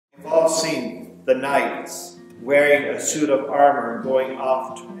seen the knights wearing a suit of armor going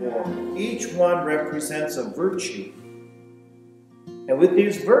off to war. Each one represents a virtue. And with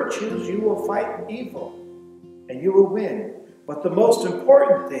these virtues, you will fight evil and you will win. But the most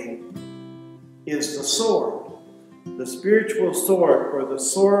important thing is the sword, the spiritual sword, or the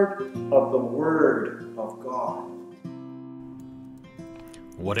sword of the Word of God.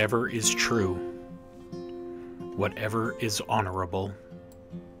 Whatever is true, whatever is honorable,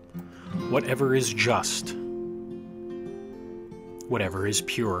 whatever is just, whatever is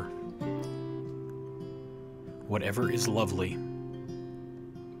pure, whatever is lovely,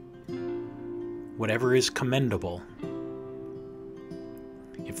 whatever is commendable,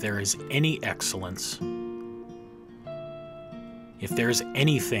 if there is any excellence, if there is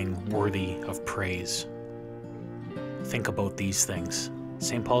anything worthy of praise, think about these things.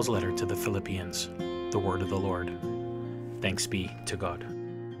 St. Paul's letter to the Philippians, the word of the Lord. Thanks be to God.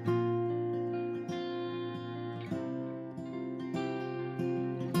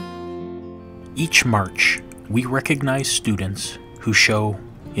 Each March, we recognize students who show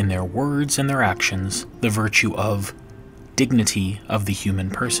in their words and their actions the virtue of dignity of the human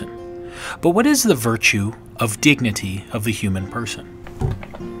person. But what is the virtue of dignity of the human person?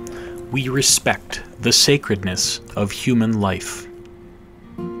 We respect the sacredness of human life.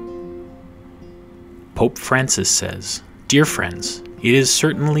 Pope Francis says, "Dear friends, it is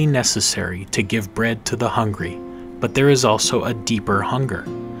certainly necessary to give bread to the hungry, but there is also a deeper hunger,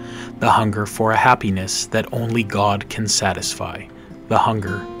 the hunger for a happiness that only God can satisfy, the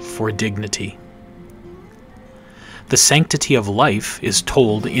hunger for dignity." The sanctity of life is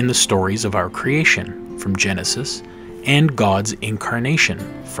told in the stories of our creation, from Genesis, and God's incarnation,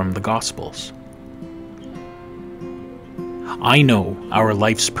 from the Gospels. I know our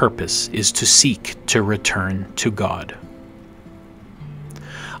life's purpose is to seek to return to God.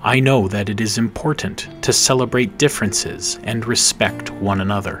 I know that it is important to celebrate differences and respect one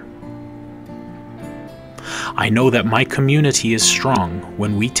another. I know that my community is strong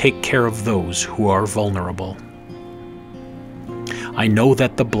when we take care of those who are vulnerable. I know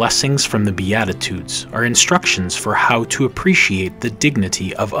that the blessings from the Beatitudes are instructions for how to appreciate the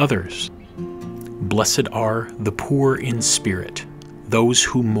dignity of others. Blessed are the poor in spirit, those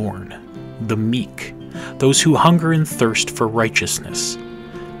who mourn, the meek, those who hunger and thirst for righteousness,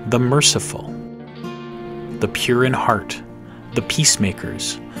 the merciful, the pure in heart, the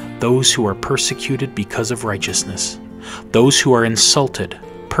peacemakers, those who are persecuted because of righteousness, those who are insulted,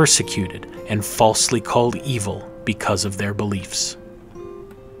 persecuted, and falsely called evil because of their beliefs.